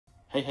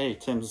Hey,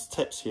 Tim's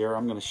Tips here.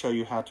 I'm going to show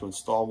you how to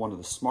install one of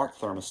the smart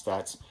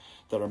thermostats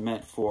that are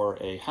meant for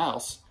a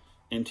house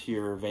into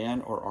your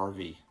van or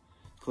RV,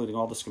 including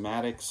all the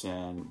schematics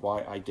and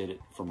why I did it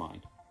for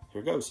mine.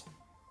 Here goes.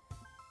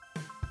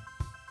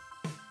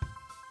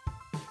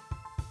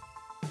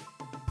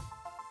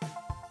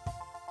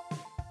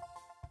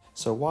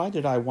 So why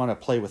did I want to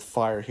play with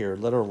fire here?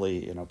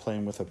 Literally,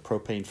 playing with a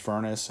propane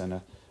furnace and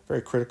a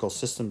very critical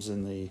systems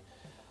in the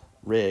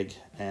rig,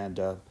 and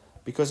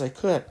because I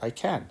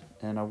can,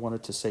 and I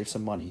wanted to save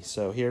some money.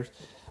 So here,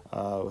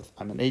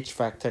 I'm an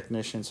HVAC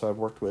technician, so I've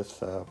worked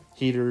with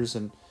heaters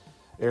and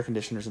air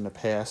conditioners in the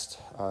past.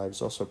 I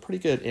was also a pretty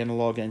good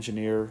analog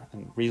engineer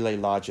and relay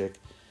logic,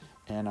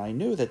 and I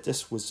knew that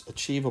this was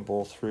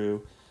achievable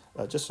through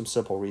just some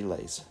simple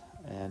relays.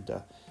 And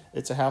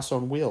it's a house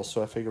on wheels,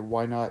 so I figured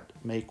why not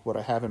make what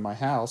I have in my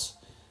house,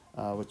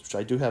 which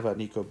I do have an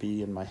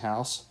Ecobee in my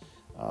house,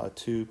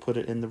 to put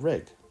it in the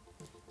rig.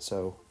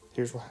 So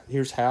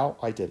here's how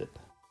I did it.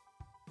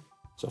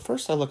 So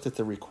first I looked at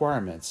the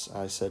requirements.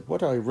 I said,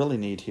 what do I really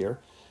need here?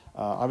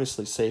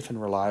 Obviously safe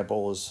and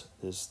reliable is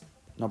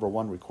number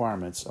one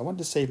requirements. I wanted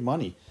to save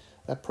money.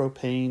 That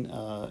propane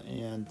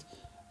and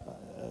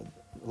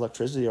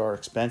electricity are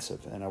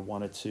expensive, and I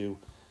wanted to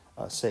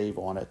save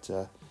on it.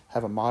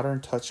 Have a modern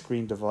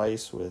touchscreen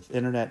device with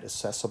internet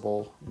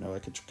accessible. I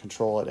could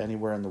control it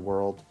anywhere in the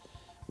world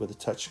with a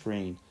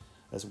touchscreen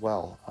as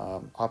well.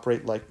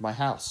 Operate like my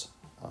house.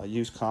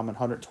 Use common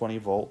 120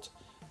 volt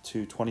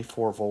to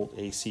 24 volt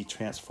AC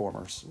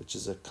transformers, which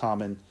is a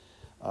common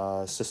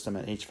system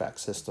in HVAC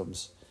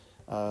systems.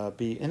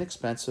 Be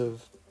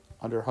inexpensive,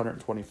 under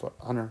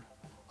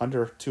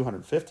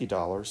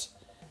 $250,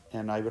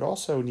 and I would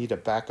also need a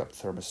backup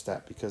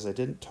thermostat because I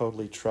didn't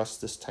totally trust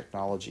this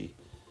technology,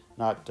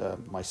 not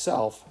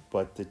myself,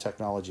 but the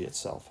technology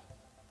itself.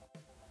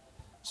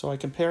 So I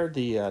compared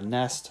the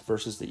Nest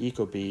versus the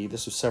Ecobee.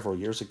 This was several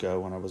years ago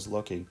when I was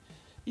looking.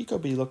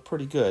 Ecobee looked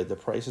pretty good. The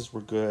prices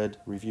were good,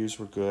 reviews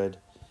were good,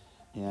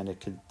 and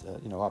it could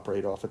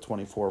operate off of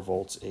 24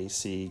 volts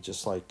AC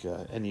just like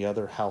any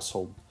other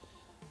household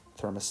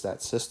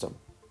thermostat system.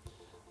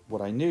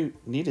 What I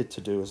needed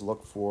to do is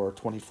look for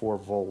 24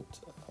 volt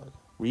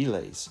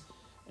relays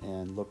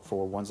and look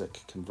for ones that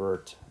could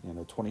convert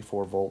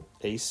 24 volt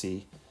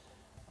AC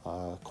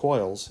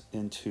coils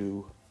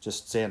into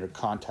just standard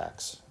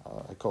contacts.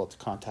 I call it the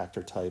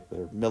contactor type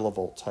or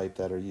millivolt type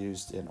that are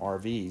used in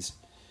RVs,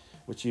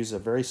 which use a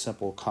very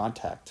simple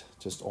contact,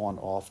 just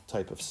on-off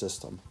type of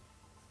system.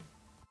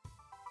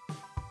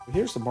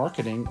 Here's the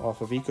marketing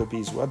off of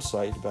Ecobee's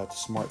website about the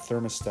smart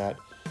thermostat.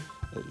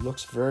 It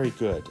looks very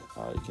good.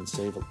 You can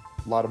save a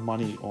lot of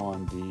money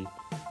on the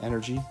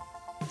energy.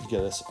 You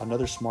get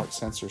another smart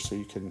sensor so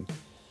you can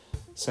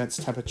sense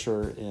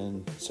temperature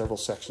in several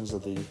sections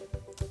of the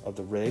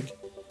rig,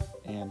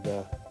 and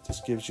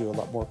just gives you a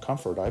lot more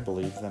comfort, I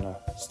believe, than a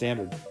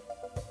standard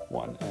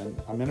one.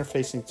 And I'm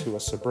interfacing to a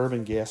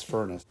Suburban gas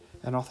furnace,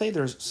 and I'll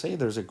say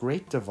there's a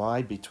great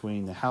divide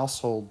between the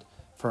household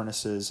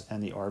furnaces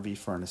and the RV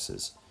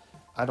furnaces.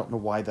 I don't know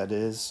why that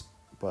is,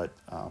 but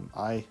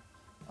I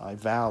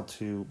vowed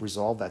to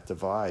resolve that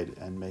divide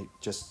and make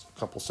just a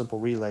couple simple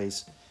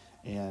relays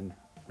and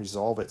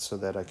resolve it so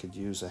that I could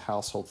use a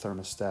household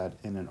thermostat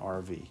in an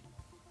RV.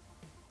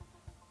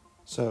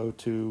 So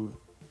to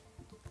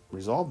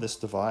resolve this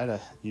divide, I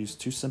used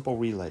two simple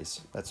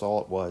relays. That's all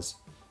it was,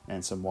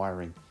 and some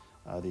wiring.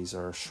 These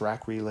are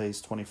HVAC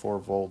relays, 24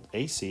 volt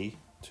AC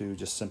to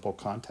just simple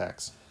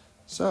contacts.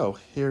 So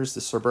here's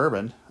the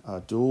Suburban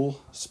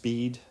dual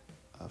speed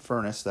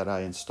furnace that I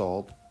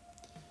installed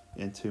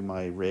into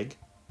my rig,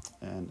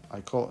 and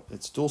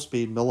it's dual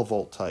speed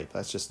millivolt type.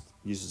 That just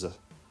uses a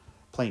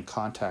plain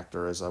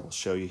contactor, as I will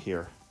show you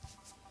here,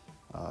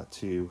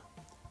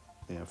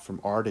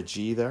 from R to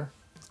G there.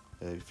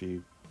 If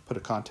you put a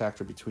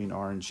contactor between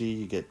R and G,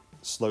 you get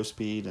slow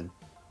speed, and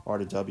R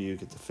to W, you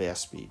get the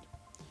fast speed.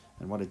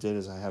 And what I did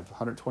is I have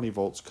 120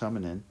 volts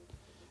coming in,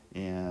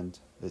 and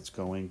it's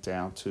going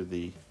down to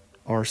the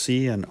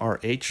RC and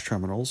RH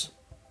terminals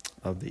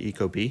of the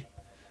Ecobee.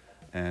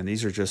 And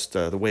these are just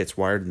the way it's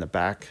wired in the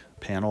back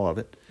panel of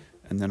it.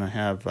 And then I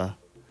have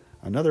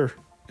another,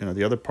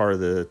 the other part of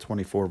the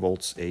 24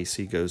 volts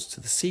AC goes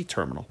to the C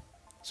terminal.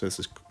 So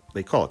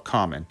they call it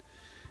common.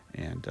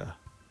 And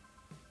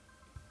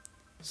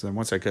so then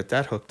once I got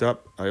that hooked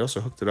up, I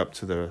also hooked it up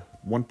to the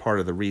one part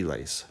of the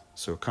relays.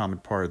 So a common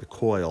part of the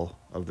coil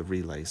of the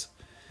relays.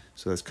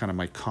 So that's kind of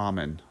my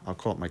common, I'll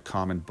call it my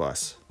common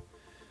bus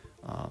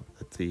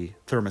that the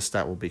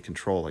thermostat will be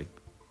controlling.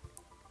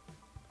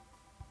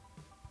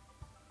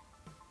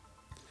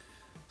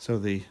 So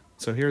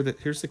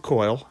here's the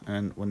coil,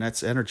 and when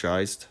that's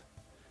energized,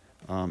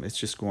 it's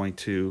just going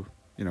to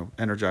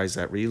energize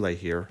that relay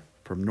here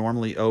from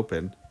normally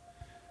open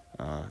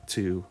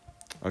to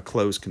a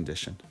closed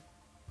condition.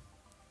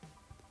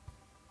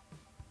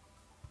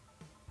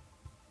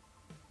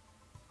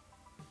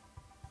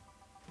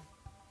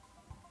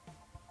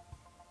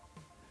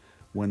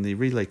 When the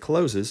relay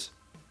closes,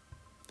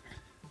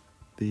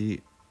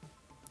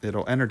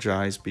 it'll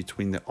energize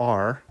between the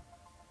R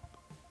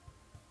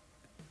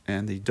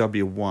and the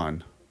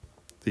W1.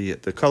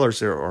 The colors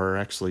there are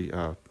actually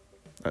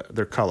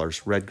they're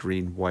colors, red,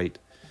 green, white,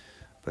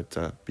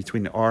 but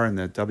between the R and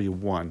the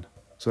W1,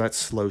 so that's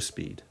slow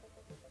speed.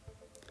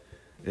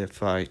 If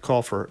the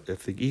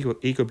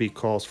Ecobee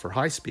calls for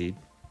high speed,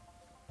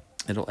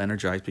 it'll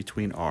energize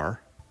between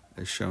R,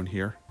 as shown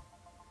here,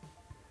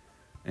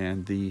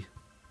 and the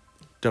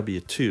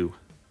W2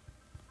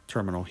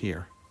 terminal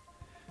here.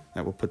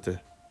 That will put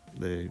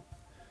the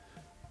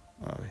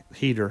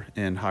heater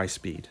in high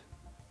speed.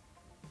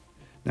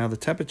 Now the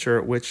temperature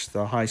at which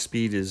the high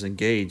speed is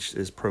engaged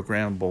is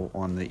programmable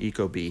on the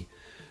Ecobee.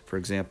 For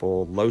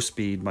example, low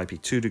speed might be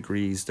 2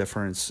 degrees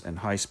difference and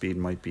high speed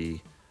might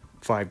be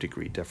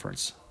 5-degree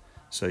difference.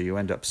 So you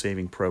end up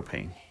saving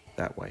propane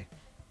that way.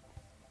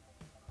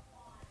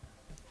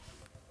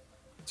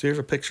 So here's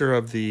a picture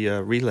of the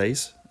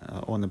relays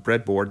on the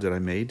breadboard that I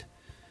made,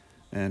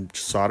 and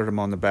soldered them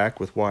on the back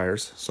with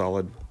wires,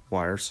 solid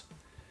wires,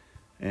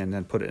 and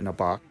then put it in a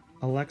box.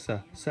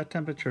 Alexa, set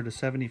temperature to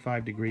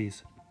 75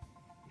 degrees.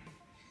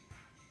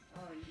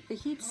 The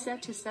heat's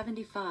set to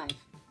 75.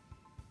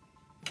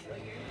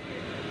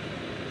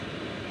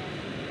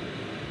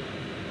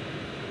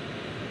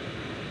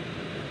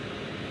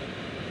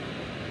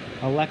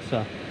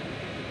 Alexa,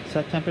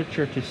 set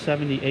temperature to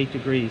 78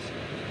 degrees.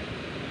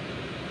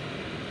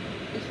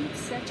 The heat's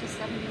set to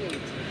 78.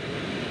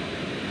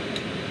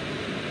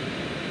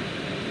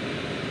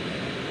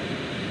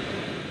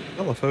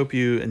 Well, I hope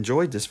you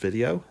enjoyed this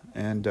video,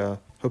 and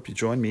hope you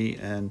join me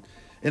in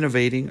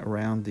innovating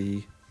around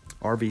the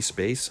RV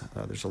space.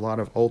 There's a lot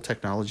of old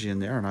technology in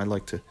there, and I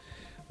like to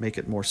make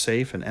it more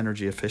safe and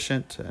energy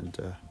efficient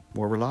and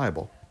more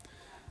reliable.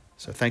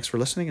 So thanks for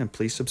listening, and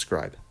please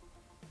subscribe.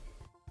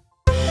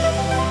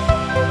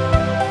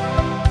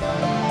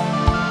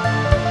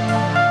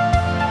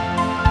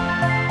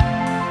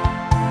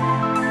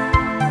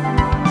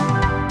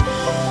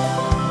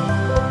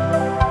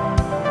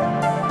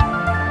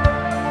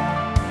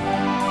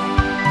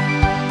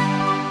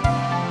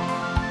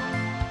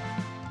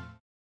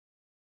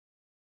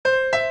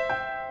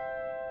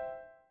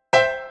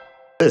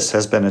 This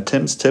has been a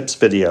Tim's Tips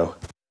video.